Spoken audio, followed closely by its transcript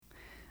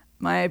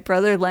My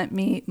brother lent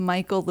me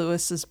Michael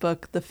Lewis's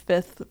book, The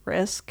Fifth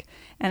Risk,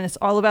 and it's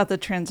all about the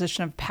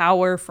transition of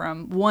power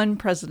from one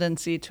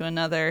presidency to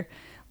another.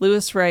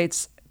 Lewis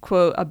writes,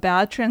 quote, "A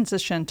bad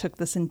transition took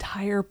this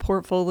entire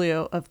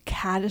portfolio of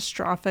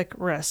catastrophic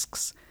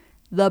risks,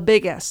 the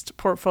biggest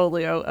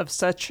portfolio of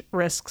such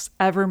risks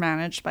ever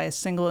managed by a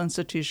single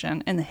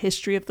institution in the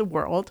history of the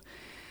world,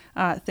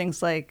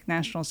 things like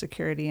national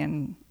security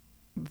and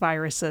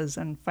viruses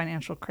and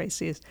financial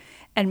crises,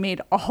 and made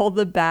all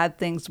the bad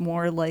things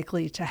more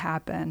likely to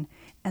happen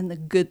and the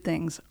good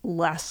things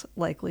less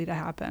likely to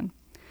happen."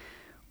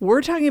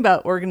 We're talking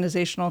about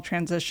organizational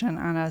transition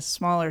on a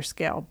smaller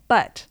scale,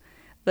 but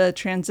the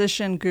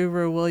transition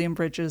guru William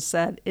Bridges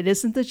said, "It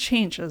isn't the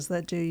changes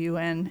that do you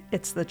in,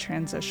 it's the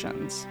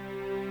transitions."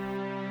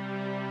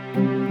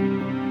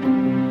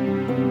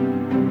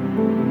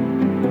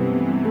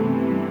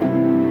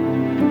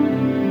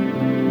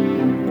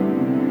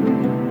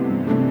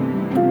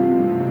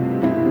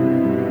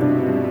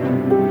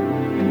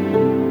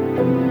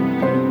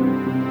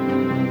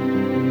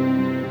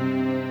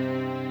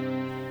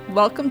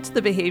 Welcome to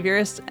The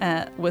Behaviorist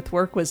with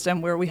Work Wisdom,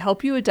 where we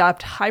help you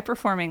adopt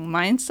high-performing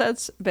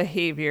mindsets,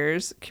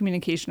 behaviors,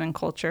 communication, and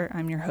culture.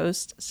 I'm your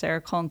host, Sarah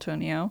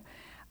Colantonio.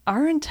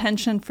 Our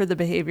intention for the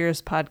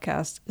Behaviorist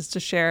podcast is to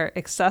share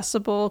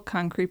accessible,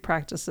 concrete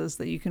practices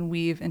that you can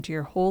weave into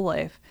your whole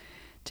life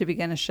to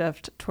begin a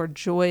shift toward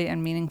joy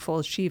and meaningful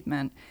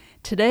achievement.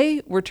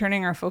 Today, we're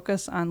turning our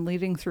focus on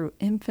leading through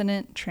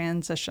infinite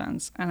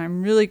transitions, and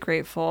I'm really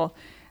grateful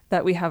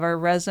that we have our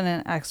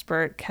resident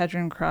expert,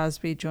 Kedren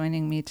Crosby,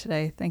 joining me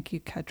today. Thank you,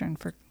 Kedren,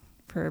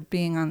 for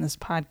being on this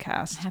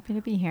podcast. Happy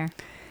to be here.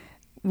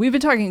 We've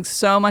been talking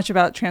so much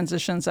about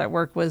transitions at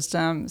Work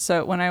Wisdom.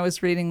 So when I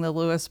was reading the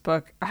Lewis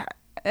book,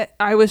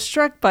 I was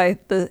struck by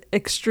the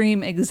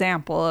extreme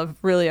example of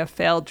really a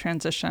failed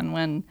transition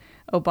when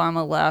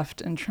Obama left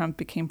and Trump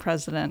became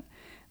president.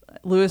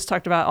 Lewis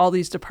talked about all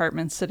these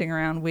departments sitting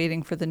around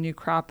waiting for the new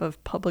crop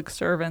of public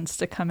servants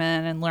to come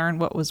in and learn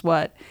what was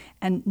what,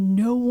 and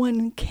no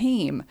one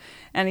came.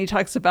 And he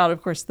talks about,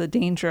 of course, the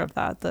danger of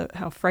that,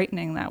 how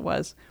frightening that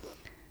was.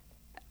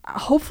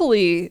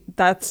 Hopefully,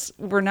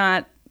 we're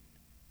not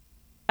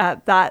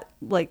at that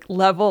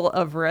level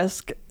of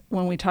risk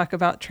when we talk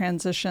about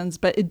transitions,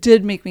 but it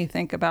did make me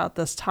think about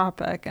this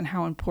topic and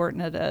how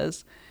important it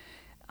is.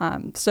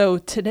 So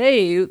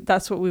today,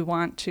 that's what we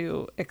want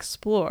to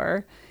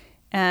explore.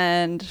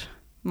 And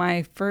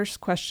my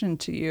first question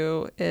to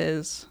you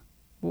is,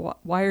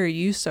 why are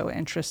you so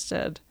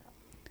interested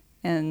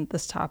in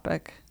this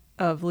topic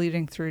of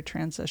leading through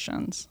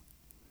transitions?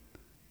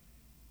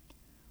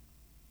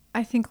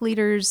 I think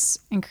leaders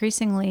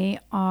increasingly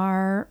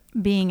are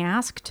being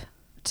asked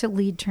to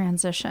lead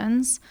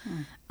transitions,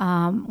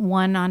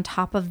 one on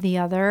top of the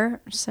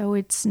other. So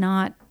it's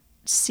not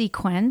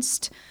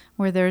sequenced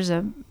where there's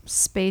a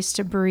space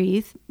to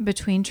breathe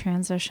between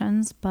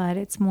transitions, but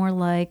it's more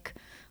like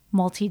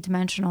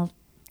multi-dimensional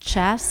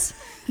chess.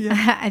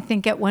 Yeah. I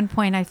think at one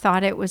point I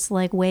thought it was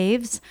like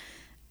waves,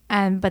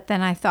 but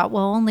then I thought,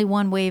 well, only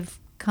one wave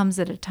comes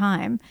at a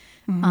time.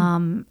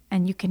 Mm-hmm.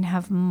 And you can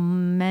have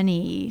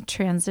many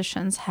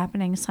transitions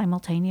happening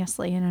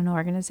simultaneously in an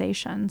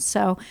organization.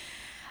 So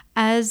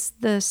as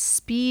the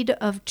speed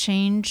of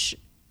change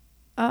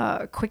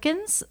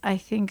quickens, I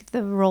think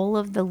the role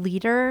of the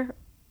leader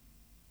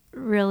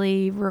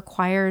really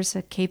requires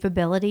a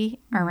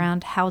capability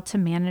around how to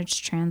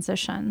manage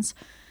transitions.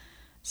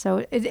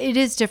 So it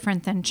is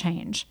different than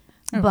change,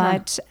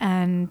 but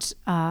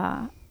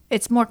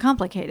it's more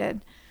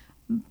complicated,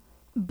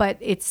 but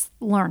it's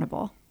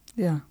learnable.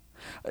 Yeah.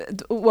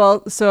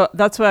 Well, so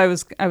that's what I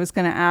was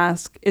going to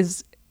ask.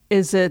 Is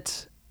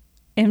it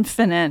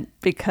infinite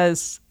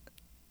because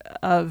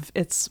of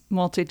its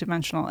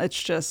multidimensional?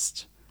 It's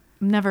just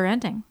never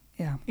ending.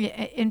 Yeah.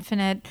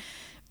 Infinite,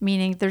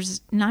 meaning there's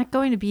not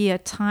going to be a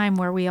time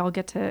where we all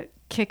get to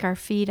kick our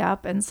feet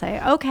up and say,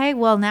 okay,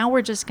 well, now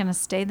we're just going to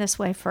stay this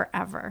way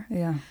forever.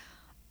 Yeah.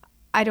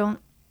 I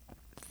don't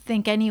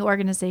think any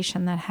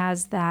organization that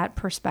has that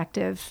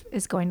perspective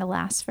is going to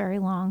last very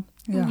long.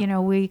 Yeah. You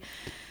know, we,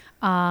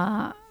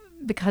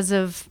 because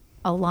of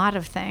a lot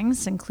of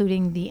things,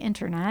 including the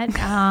internet,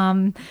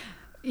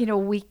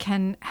 we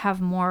can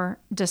have more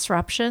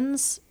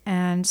disruptions.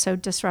 And so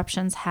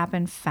disruptions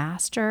happen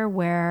faster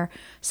where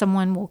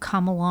someone will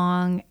come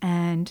along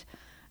and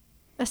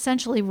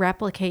essentially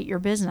replicate your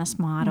business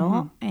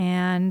model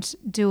and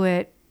do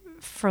it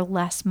for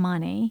less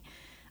money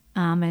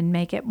and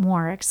make it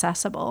more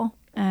accessible.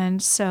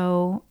 And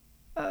so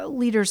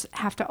leaders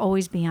have to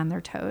always be on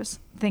their toes,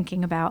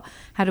 thinking about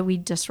how do we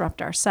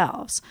disrupt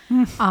ourselves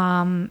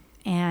and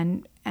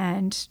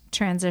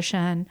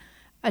transition,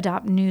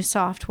 adopt new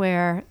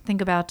software,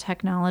 think about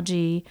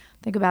technology,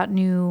 think about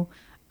new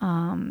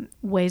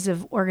ways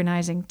of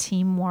organizing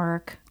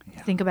teamwork,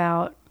 think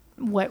about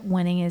what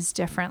winning is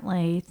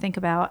differently, think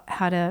about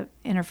how to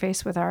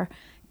interface with our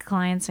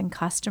clients and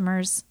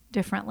customers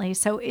differently.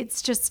 So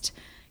it's just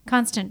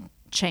constant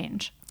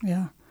change.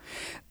 Yeah.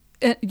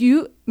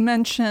 You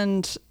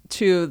mentioned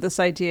too this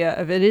idea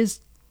of it is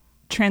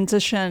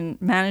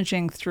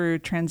managing through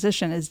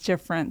transition is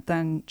different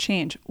than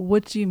change.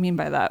 What do you mean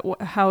by that?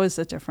 How is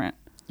it different?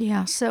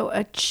 Yeah, so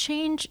a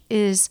change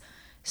is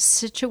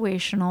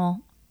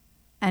situational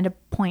and a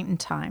point in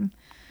time.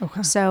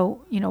 Okay.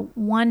 So,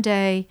 one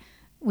day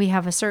we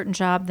have a certain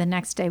job, the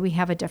next day we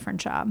have a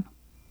different job.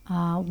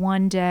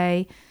 One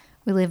day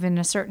we live in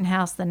a certain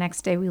house, the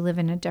next day we live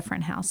in a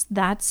different house.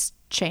 That's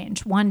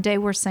change. One day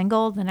we're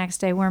single, the next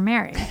day we're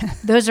married.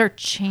 Those are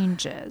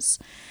changes.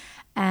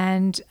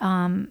 And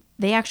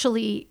they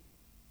actually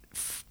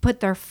put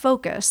their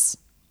focus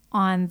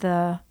on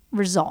the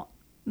result.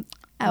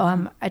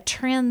 A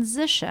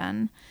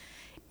transition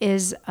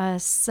is a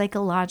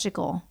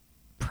psychological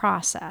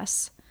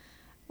process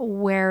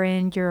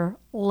wherein you're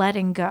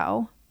letting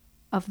go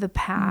of the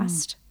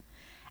past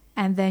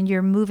and then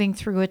you're moving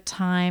through a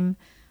time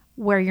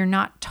where you're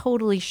not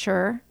totally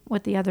sure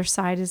what the other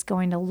side is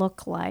going to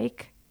look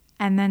like.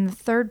 And then the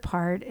third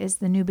part is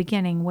the new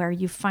beginning, where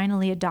you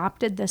finally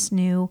adopted this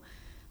new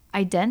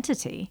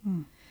identity.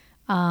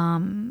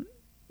 With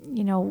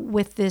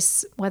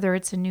this, whether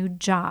it's a new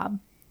job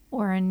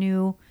or a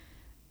new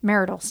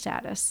marital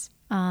status.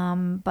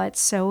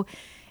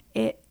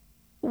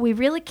 We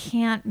really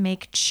can't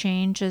make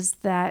changes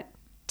that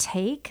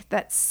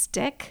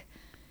stick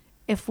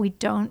if we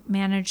don't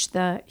manage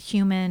the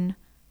human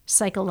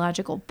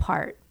psychological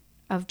part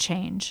of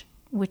change,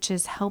 which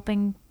is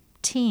helping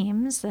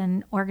teams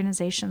and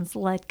organizations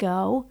let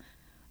go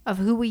of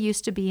who we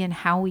used to be and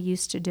how we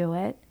used to do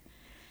it,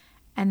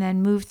 and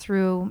then move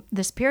through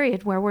this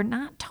period where we're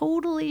not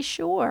totally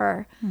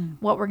sure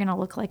what we're going to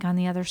look like on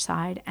the other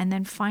side, and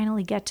then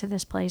finally get to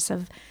this place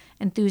of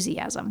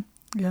enthusiasm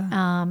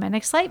and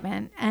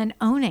excitement and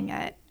owning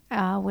it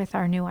with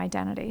our new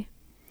identity.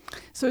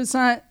 So it's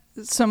not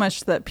so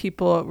much that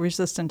people are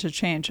resistant to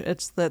change,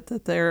 it's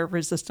that they're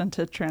resistant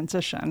to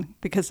transition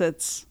because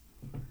it's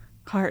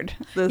hard.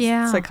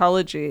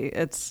 Psychology,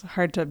 it's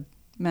hard to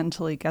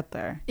mentally get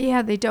there.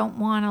 Yeah, they don't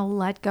want to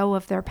let go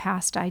of their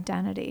past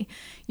identity.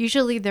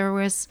 Usually there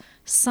was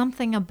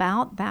something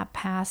about that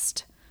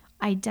past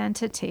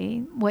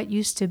identity, what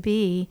used to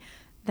be,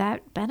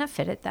 that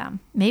benefited them.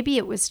 Maybe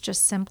it was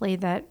just simply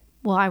that,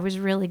 well, I was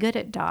really good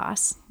at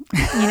DOS.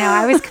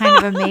 I was kind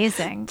of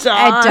amazing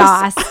at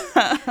DOS.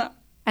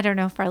 I don't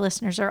know if our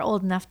listeners are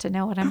old enough to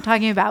know what I'm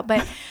talking about,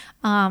 but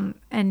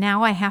and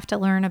now I have to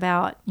learn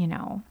about,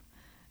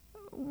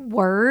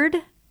 Word.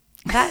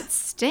 That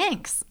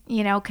stinks,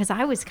 because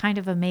I was kind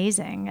of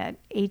amazing at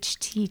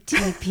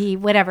HTTP,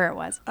 whatever it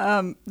was.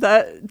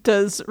 That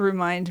does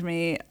remind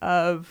me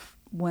of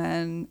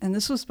when, and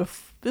this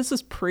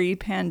is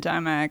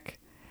pre-pandemic,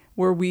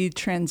 where we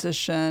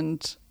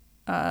transitioned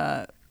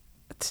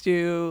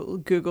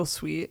to Google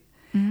Suite.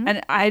 Mm-hmm.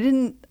 And I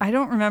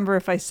don't remember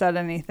if I said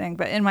anything,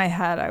 but in my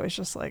head, I was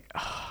just like,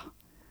 oh,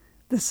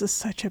 this is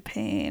such a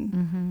pain.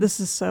 Mm-hmm. This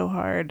is so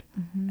hard.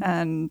 Mm-hmm.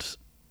 And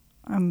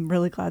I'm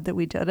really glad that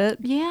we did it.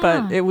 Yeah.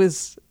 But it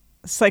was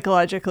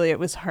psychologically, it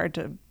was hard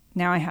to,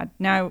 now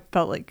I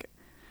felt like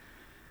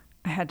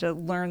I had to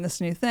learn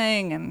this new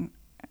thing, and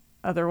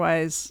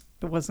otherwise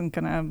it wasn't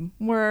going to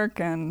work.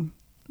 And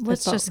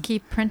let's just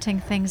keep printing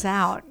things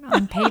out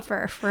on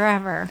paper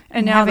forever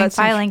and now having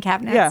filing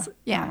cabinets.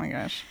 Yeah. Oh my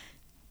gosh.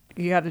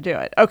 You got to do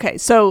it. Okay.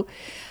 So,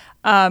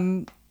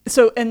 and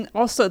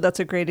also that's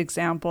a great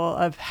example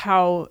of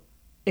how,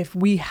 if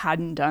we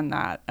hadn't done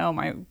that, oh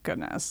my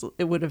goodness,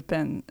 it would have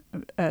been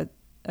a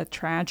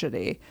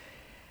tragedy.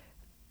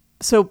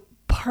 So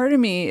part of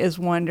me is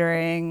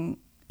wondering,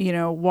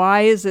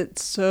 why is it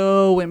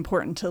so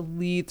important to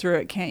lead through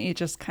it? Can't you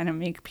just kind of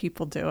make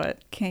people do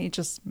it? Can't you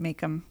just make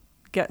them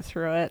get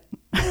through it?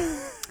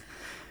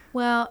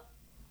 Well,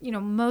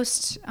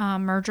 most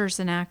mergers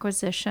and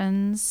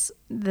acquisitions,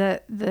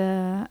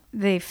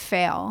 they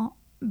fail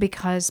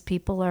because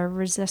people are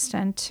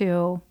resistant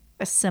to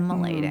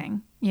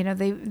assimilating.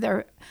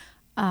 They're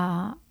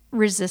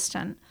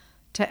resistant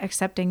to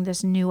accepting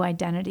this new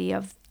identity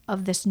of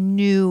this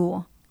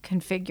new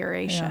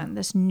configuration,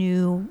 this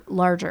new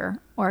larger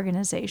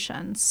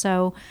organization.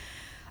 So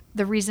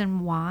the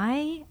reason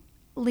why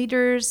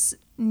leaders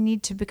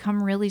need to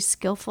become really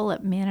skillful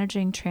at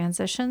managing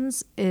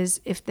transitions is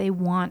if they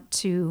want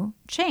to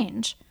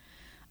change,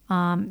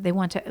 they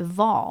want to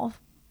evolve,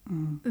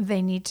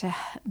 they need to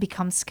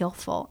become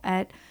skillful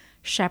at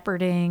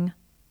shepherding,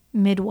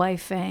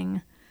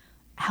 midwifing,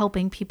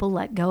 helping people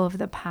let go of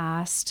the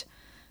past,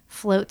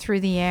 float through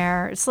the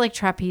air. It's like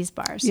trapeze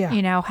bars.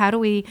 Yeah. How do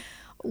we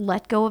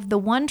let go of the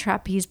one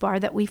trapeze bar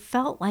that we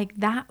felt like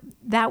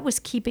that was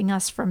keeping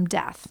us from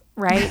death,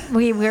 right?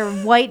 we were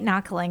white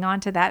knuckling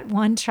onto that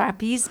one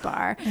trapeze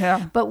bar.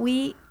 Yeah. But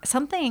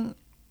something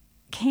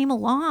came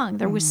along.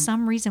 There was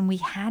some reason we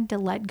had to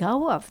let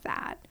go of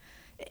that.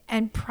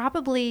 And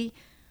probably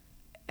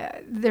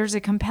there's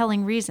a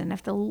compelling reason.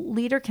 If the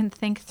leader can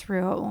think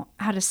through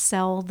how to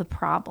sell the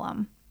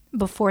problem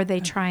before they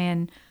try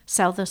and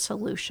sell the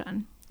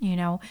solution,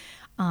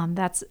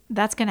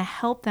 that's going to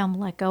help them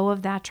let go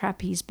of that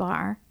trapeze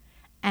bar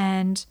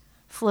and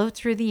float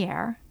through the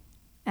air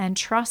and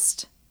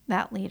trust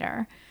that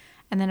leader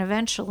and then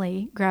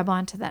eventually grab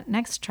onto that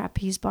next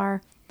trapeze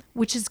bar,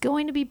 which is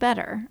going to be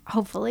better,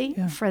 hopefully,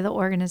 for the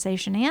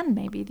organization and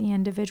maybe the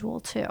individual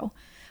too.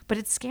 But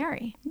it's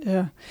scary.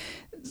 Yeah.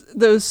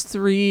 Those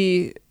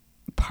three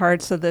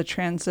parts of the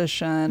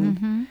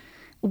transition.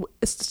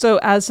 So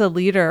as a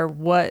leader,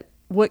 what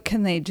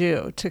can they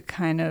do to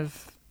kind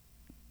of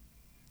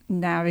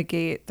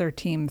navigate their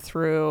team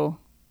through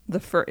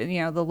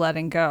the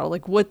letting go?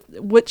 Like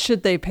what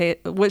should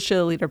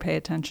a leader pay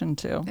attention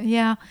to?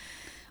 Yeah.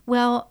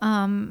 Well,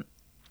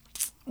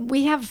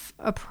 we have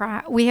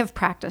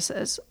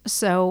practices.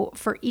 So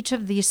for each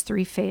of these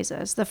three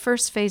phases, the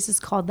first phase is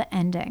called the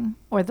ending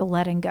or the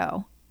letting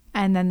go.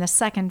 And then the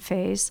second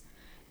phase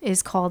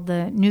is called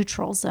the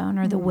neutral zone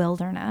or the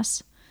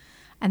wilderness.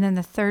 And then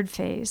the third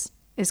phase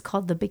is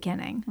called the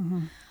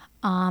beginning.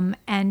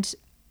 And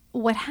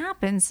what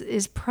happens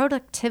is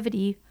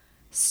productivity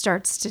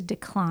starts to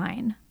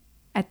decline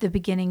at the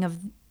beginning of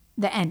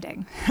the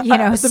ending. At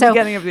the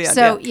beginning of the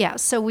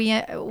end. So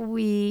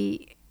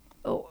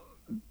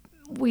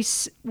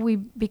we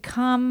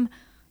become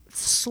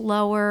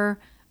slower.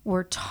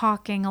 We're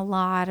talking a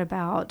lot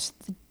about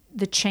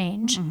the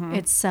change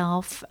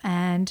itself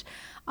and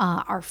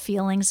our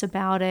feelings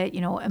about it.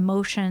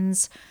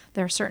 Emotions.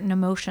 There are certain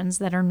emotions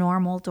that are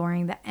normal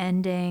during the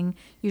ending.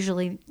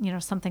 Usually,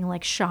 something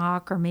like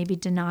shock or maybe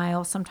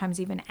denial, sometimes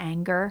even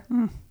anger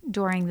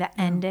during the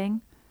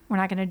ending. We're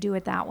not going to do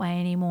it that way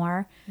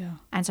anymore. Yeah.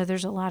 And so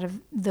there's a lot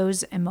of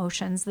those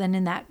emotions. Then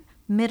in that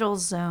middle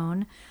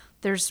zone,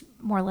 there's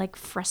more like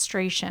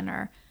frustration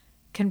or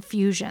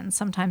confusion,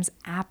 sometimes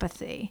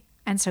apathy.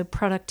 And so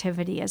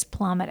productivity is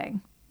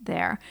plummeting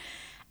there.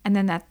 And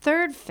then that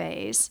third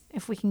phase,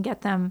 if we can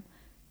get them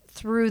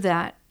through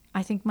that,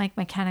 I think Mike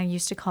McKenna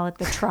used to call it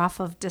the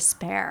trough of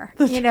despair,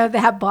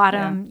 that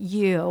bottom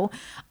U.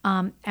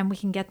 And we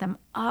can get them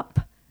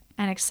up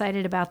and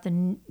excited about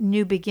the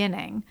new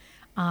beginning.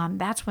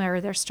 That's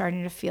where they're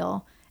starting to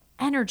feel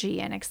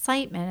energy and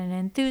excitement and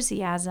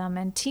enthusiasm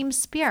and team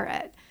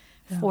spirit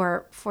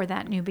for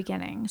that new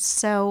beginning.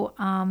 So,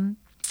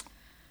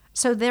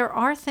 so there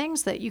are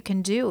things that you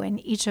can do in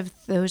each of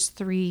those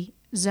three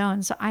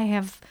zones.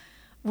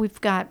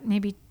 We've got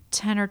maybe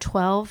 10 or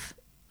 12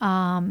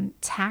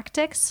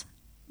 tactics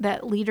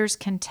that leaders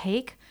can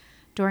take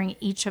during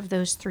each of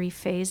those three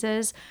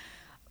phases.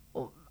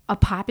 A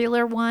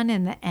popular one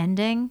in the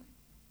ending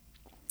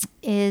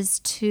is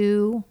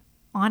to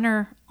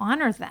honor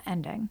the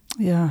ending.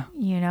 Yeah.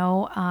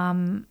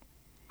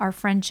 Our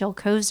friend Jill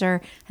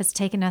Kozer has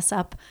taken us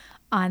up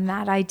on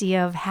that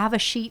idea of have a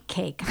sheet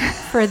cake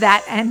for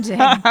that ending,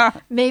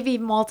 maybe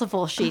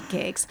multiple sheet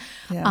cakes,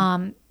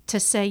 to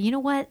say, you know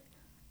what,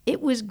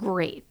 it was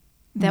great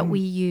that we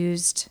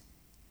used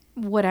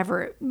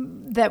whatever,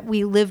 that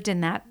we lived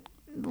in that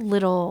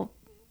little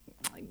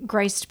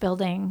Grist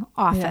building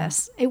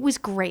office. Yeah. It was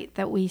great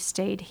that we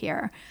stayed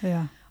here.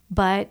 Yeah.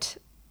 But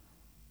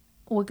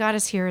what got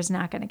us here is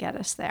not going to get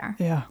us there.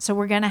 Yeah. So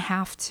we're going to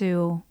have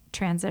to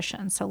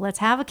transition. So let's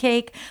have a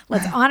cake.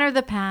 Let's honor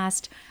the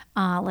past.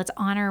 Let's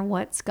honor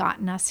what's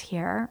gotten us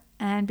here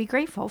and be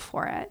grateful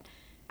for it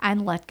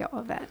and let go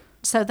of it.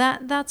 So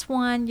that's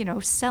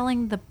one,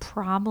 selling the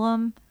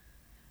problem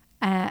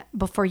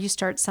before you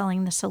start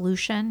selling the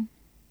solution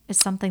is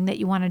something that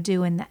you want to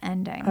do in the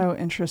ending. Oh,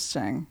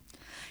 interesting.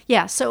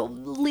 Yeah. So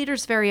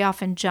leaders very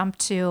often jump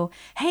to,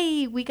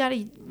 hey, we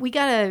gotta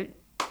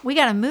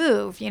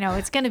move.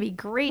 It's going to be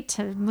great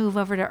to move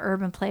over to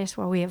Urban Place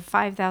where we have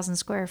 5,000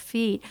 square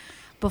feet,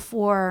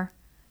 before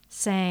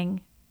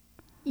saying,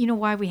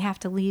 why we have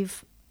to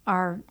leave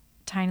our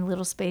tiny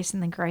little space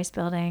in the Grist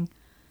building,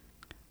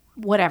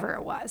 whatever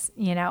it was,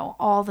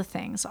 all the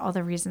things, all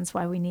the reasons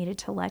why we needed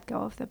to let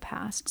go of the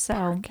past. So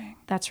Parking.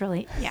 That's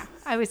really,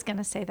 I was going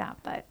to say that,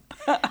 but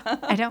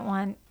I don't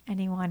want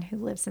anyone who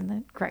lives in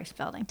the Grist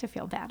building to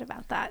feel bad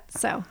about that.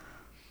 So.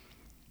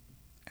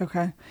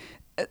 Okay.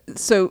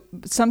 So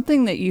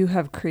something that you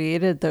have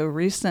created though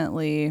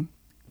recently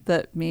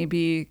that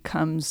maybe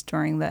comes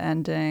during the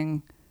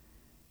ending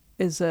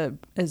is a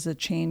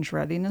change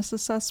readiness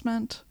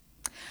assessment.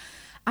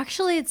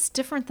 Actually, it's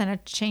different than a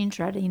change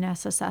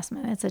readiness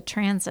assessment. It's a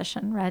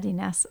transition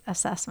readiness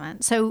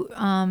assessment.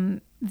 So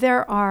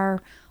there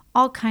are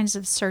all kinds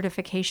of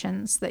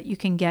certifications that you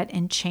can get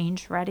in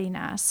change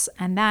readiness,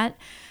 and that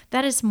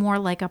is more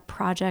like a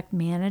project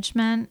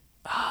management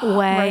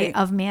way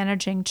of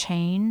managing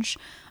change.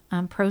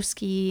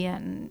 Prosky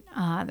and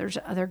there's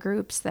other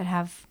groups that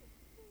have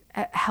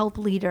help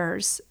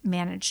leaders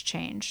manage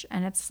change,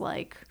 and it's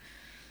like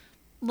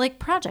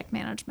project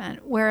management.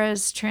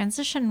 Whereas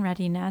transition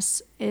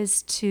readiness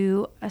is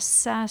to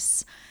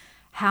assess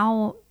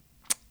how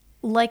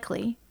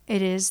likely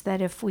it is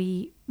that if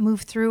we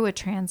move through a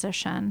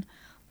transition,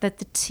 that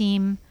the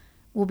team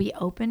will be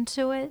open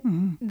to it,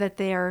 that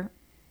they're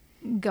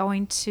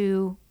going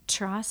to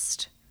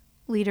trust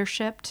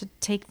leadership to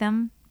take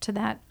them to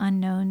that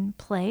unknown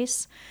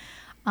place.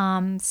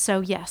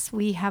 So yes,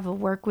 we have a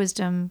work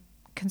wisdom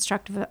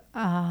constructive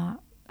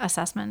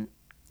assessment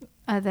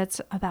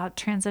that's about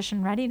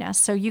transition readiness.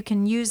 So you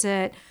can use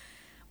it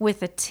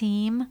with a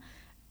team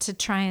to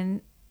try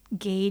and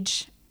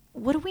gauge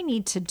what do we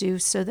need to do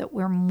so that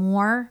we're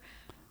more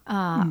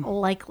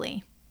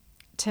likely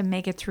to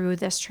make it through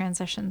this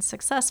transition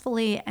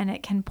successfully. And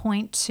it can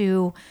point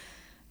to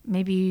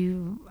maybe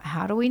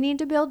how do we need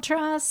to build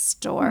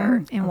trust,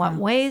 or in what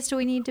ways do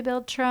we need to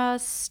build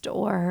trust,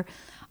 or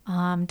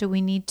do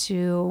we need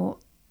to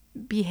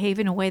behave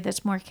in a way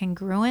that's more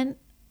congruent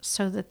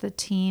so that the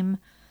team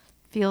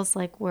feels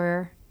like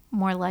we're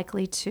more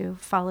likely to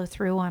follow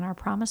through on our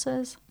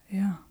promises?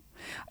 Yeah.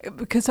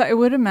 Because I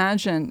would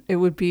imagine it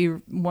would be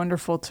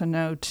wonderful to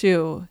know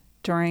too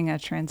during a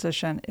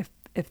transition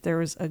if there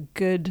was a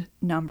good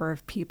number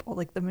of people,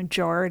 like the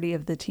majority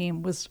of the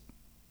team was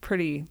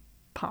pretty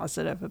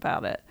positive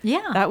about it.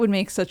 Yeah. That would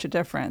make such a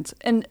difference.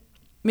 And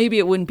maybe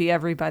it wouldn't be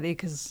everybody,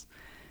 because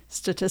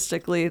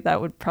statistically that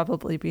would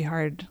probably be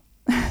hard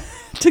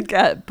to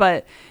get.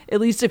 But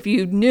at least if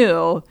you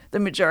knew the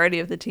majority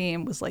of the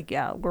team was like,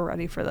 yeah, we're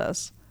ready for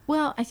this.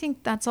 Well, I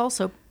think that's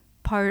also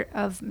part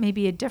of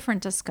maybe a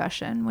different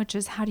discussion, which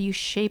is how do you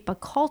shape a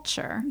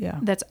culture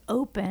that's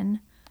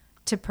open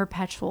to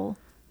perpetual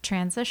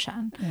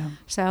transition? Yeah.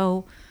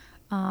 So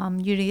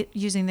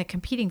using the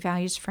competing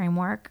values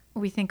framework,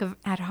 we think of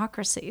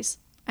adhocracies,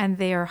 and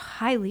they are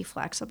highly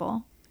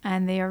flexible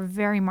and they are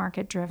very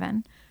market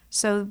driven.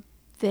 So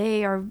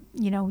they are,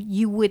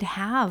 you would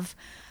have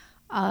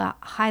a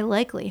high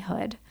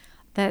likelihood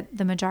that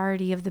the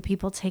majority of the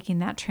people taking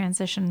that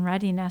transition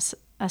readiness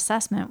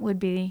assessment would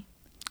be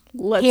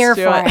here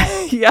for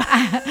it.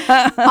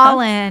 Yeah. All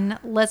in,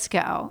 let's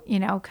go,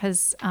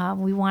 because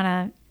we want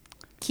to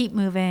keep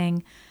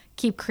moving,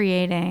 keep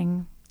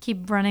creating,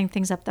 keep running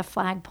things up the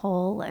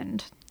flagpole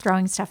and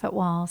throwing stuff at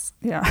walls.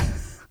 Yeah.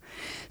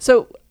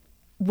 So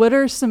what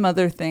are some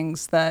other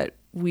things that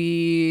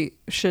we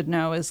should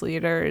know as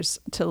leaders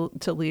to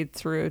lead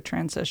through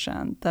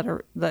transition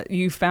that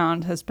you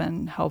found has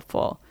been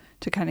helpful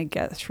to kind of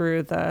get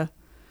through the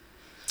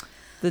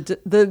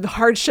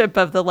hardship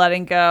of the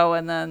letting go,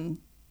 and then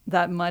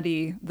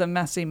the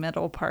messy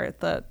middle part,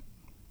 that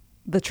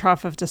the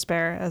trough of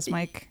despair, as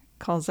Mike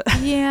calls it?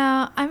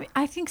 Yeah,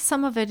 I think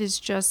some of it is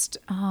just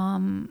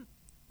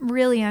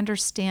really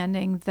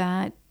understanding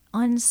that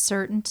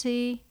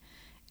uncertainty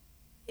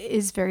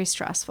is very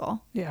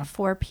stressful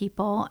for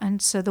people.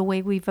 And so the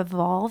way we've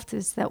evolved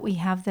is that we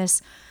have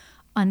this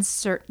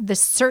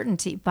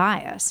certainty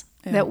bias,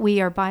 that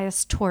we are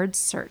biased towards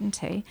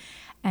certainty.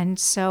 And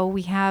so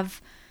we have,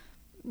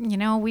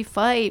 we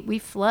fight, we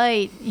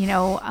flight,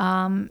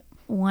 when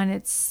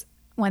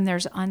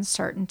there's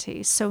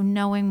uncertainty. So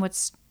knowing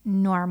what's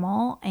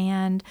normal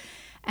and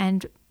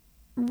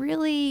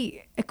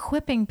really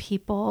equipping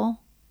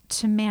people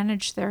to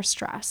manage their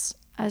stress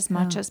as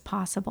much as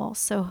possible.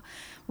 So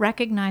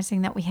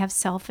recognizing that we have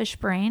selfish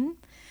brain,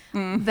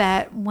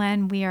 that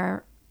when we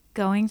are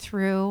going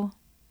through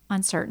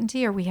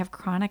uncertainty or we have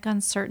chronic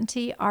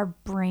uncertainty, our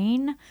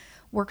brain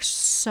works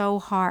so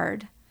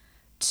hard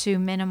to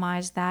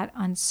minimize that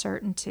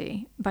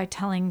uncertainty by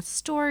telling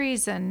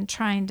stories and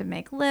trying to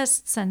make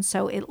lists. And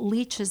so it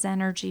leaches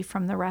energy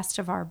from the rest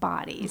of our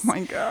bodies. Oh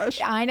my gosh.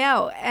 I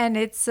know. And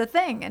it's a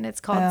thing, and it's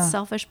called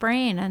selfish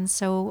brain. And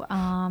so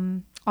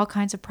all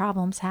kinds of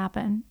problems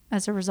happen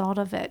as a result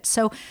of it.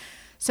 So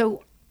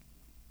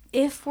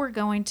if we're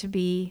going to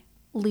be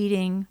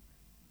leading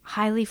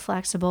highly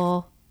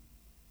flexible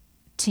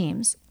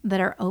teams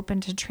that are open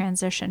to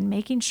transition,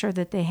 making sure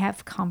that they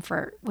have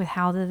comfort with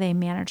how they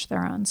manage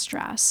their own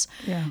stress.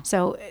 Yeah.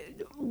 So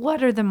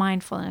what are the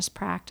mindfulness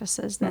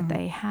practices that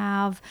they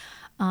have?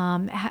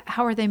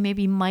 How are they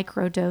maybe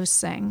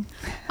microdosing,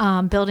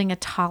 building a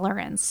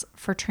tolerance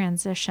for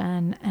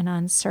transition and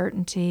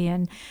uncertainty,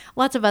 and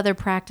lots of other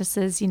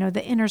practices,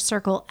 the inner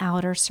circle,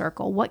 outer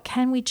circle. What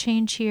can we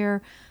change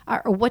here?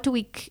 Or what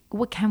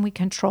can we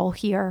control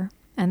here?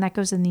 And that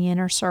goes in the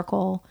inner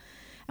circle.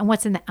 And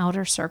what's in the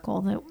outer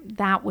circle,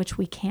 that which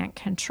we can't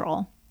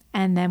control.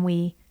 And then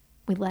we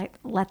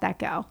let that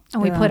go.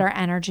 And we put our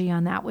energy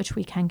on that which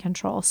we can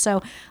control.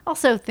 So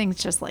also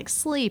things just like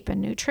sleep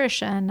and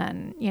nutrition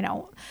and,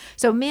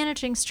 so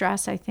managing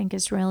stress, I think,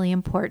 is really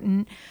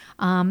important.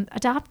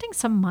 Adopting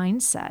some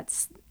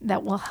mindsets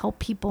that will help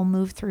people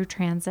move through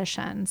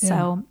transition. Yeah.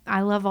 So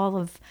I love all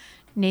of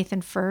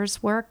Nathan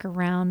Furr's work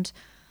around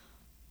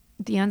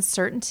the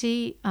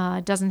uncertainty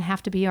doesn't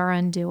have to be our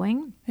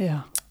undoing.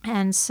 Yeah.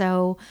 And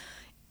so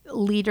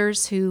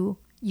leaders who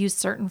use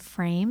certain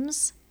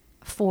frames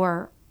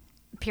for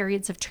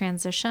periods of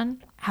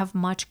transition have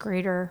much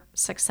greater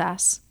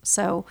success.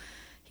 So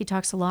he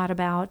talks a lot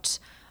about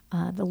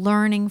the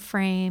learning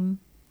frame.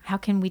 How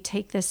can we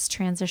take this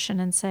transition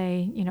and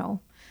say,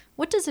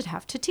 what does it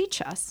have to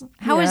teach us?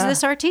 How is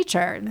this our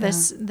teacher?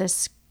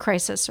 This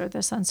crisis or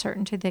this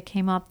uncertainty that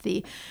came up,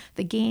 the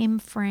game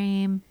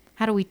frame.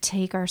 How do we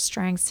take our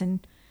strengths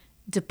and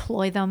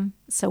deploy them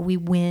so we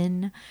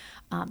win?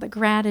 The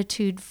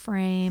gratitude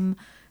frame,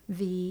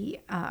 the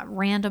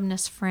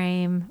randomness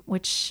frame,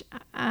 which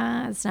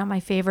is not my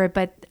favorite,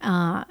 but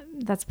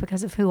that's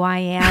because of who I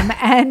am,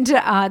 and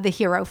the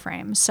hero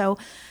frame. So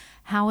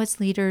how as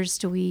leaders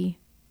do we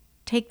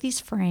take these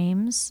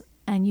frames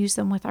and use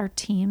them with our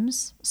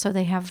teams so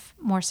they have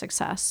more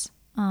success.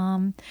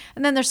 And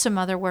then there's some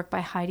other work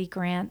by Heidi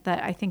Grant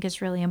that I think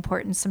is really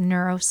important, some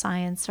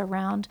neuroscience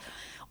around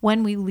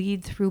when we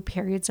lead through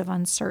periods of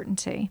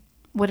uncertainty.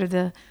 What are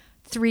the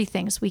 3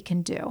 things we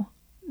can do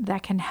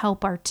that can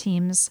help our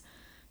teams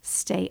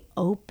stay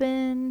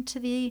open to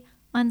the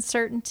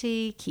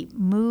uncertainty, keep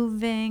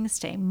moving,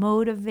 stay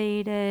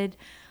motivated,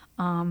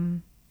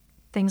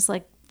 things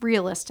like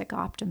realistic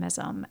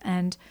optimism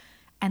and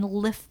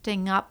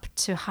lifting up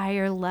to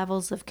higher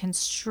levels of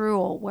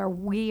construal, where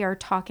we are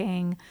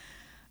talking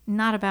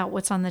not about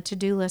what's on the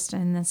to-do list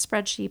and the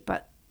spreadsheet,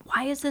 but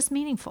why is this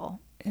meaningful?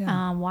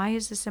 Yeah. Why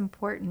is this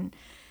important?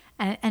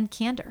 And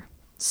candor.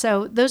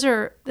 So those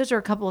are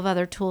a couple of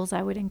other tools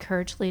I would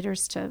encourage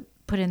leaders to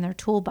put in their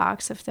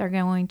toolbox if they're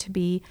going to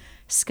be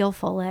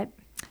skillful at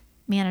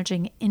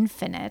managing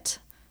infinite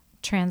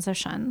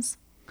transitions.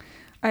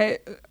 I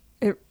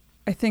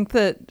think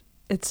that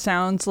it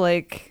sounds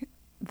like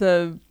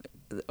the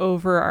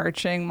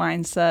overarching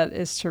mindset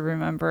is to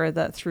remember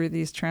that through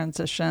these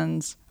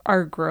transitions,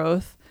 our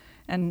growth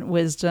and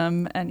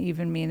wisdom and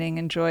even meaning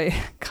and joy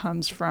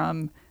comes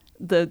from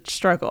the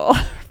struggle,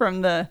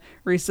 from the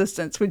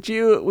resistance. Would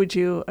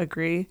you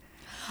agree?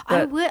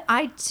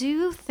 I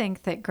do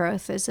think that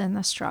growth is in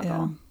the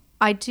struggle. Yeah.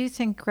 I do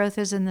think growth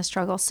is in the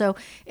struggle. So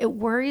it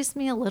worries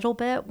me a little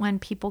bit when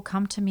people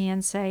come to me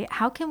and say,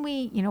 how can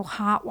we,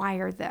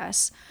 hotwire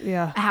this?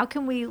 Yeah. How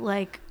can we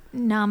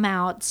numb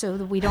out so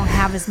that we don't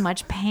have as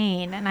much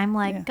pain? And I'm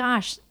like,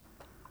 gosh,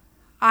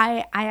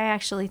 I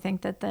actually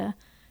think that the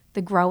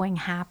growing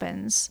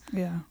happens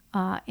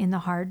in the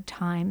hard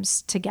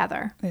times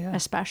together,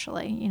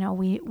 especially.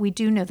 We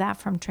do know that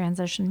from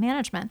transition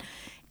management.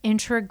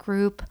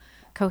 Intra-group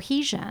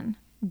cohesion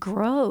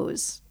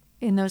grows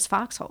in those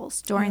foxholes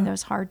during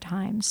those hard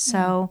times.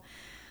 So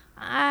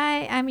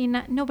I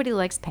mean, nobody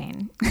likes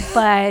pain,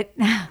 but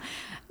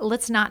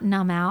let's not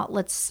numb out.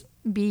 Let's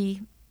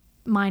be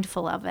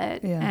mindful of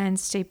it and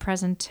stay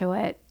present to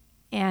it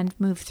and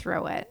move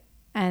through it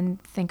and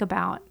think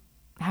about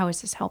how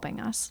is this helping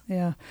us?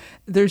 Yeah.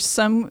 There's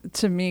some,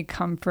 to me,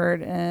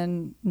 comfort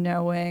in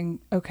knowing,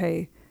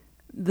 okay,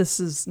 this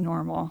is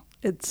normal.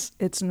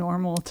 It's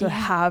normal to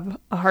have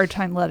a hard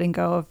time letting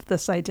go of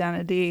this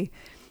identity.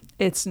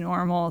 It's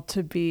normal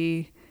to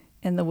be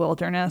in the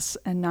wilderness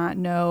and not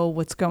know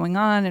what's going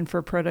on and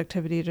for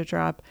productivity to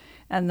drop.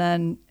 And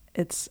then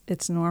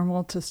it's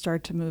normal to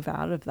start to move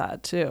out of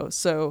that too.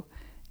 So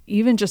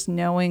even just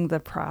knowing the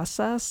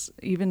process,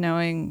 even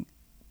knowing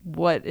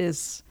what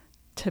is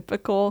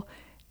typical,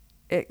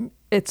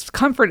 it's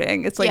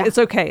comforting. It's like, it's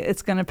okay.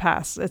 It's going to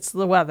pass. It's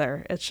the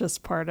weather. It's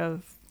just part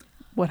of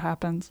what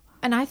happens.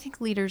 And I think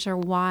leaders are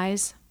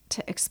wise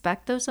to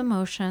expect those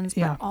emotions,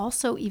 but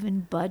also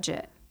even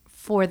budget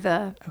for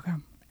the,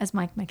 as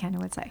Mike McKenna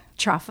would say,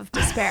 trough of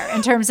despair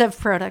in terms of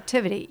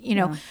productivity,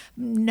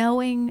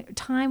 knowing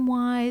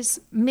time-wise,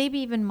 maybe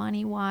even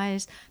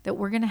money-wise, that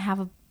we're going to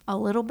have a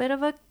little bit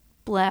of a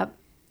blip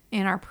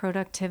in our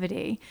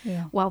productivity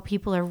while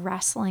people are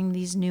wrestling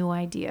these new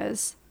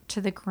ideas to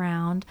the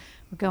ground.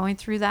 We're going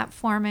through that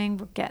forming,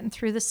 we're getting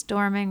through the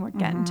storming, we're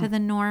getting to the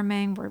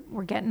norming,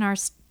 we're getting our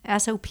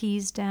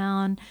SOPs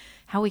down,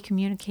 how we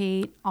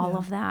communicate, all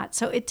of that.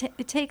 So it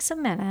takes a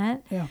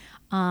minute. Yeah.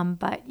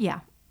 But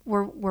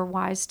we're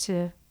wise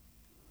to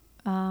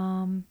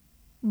plan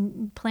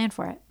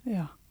for it.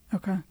 Yeah.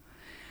 Okay.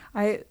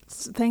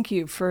 Thank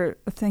you for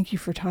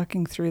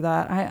talking through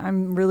that.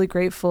 I'm really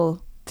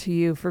grateful to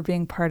you for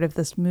being part of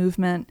this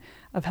movement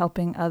of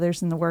helping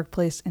others in the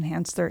workplace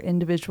enhance their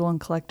individual and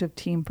collective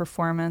team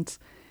performance.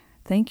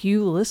 Thank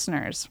you,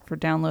 listeners, for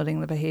downloading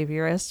The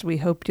Behaviorist. We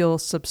hope you'll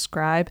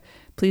subscribe.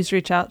 Please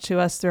reach out to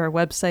us through our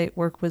website,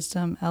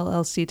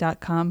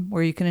 workwisdomllc.com,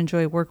 where you can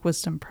enjoy Work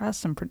Wisdom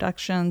press and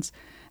productions,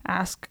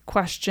 ask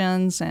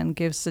questions, and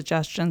give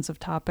suggestions of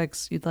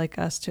topics you'd like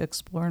us to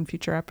explore in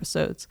future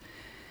episodes.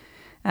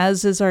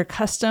 As is our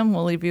custom,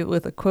 we'll leave you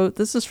with a quote.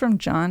 This is from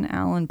John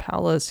Allen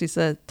Paulos. He's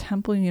a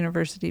Temple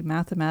University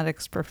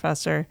mathematics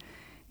professor.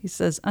 He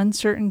says,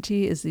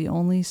 "Uncertainty is the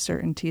only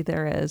certainty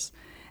there is,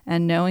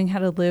 and knowing how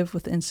to live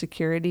with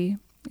insecurity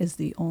is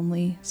the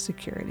only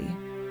security."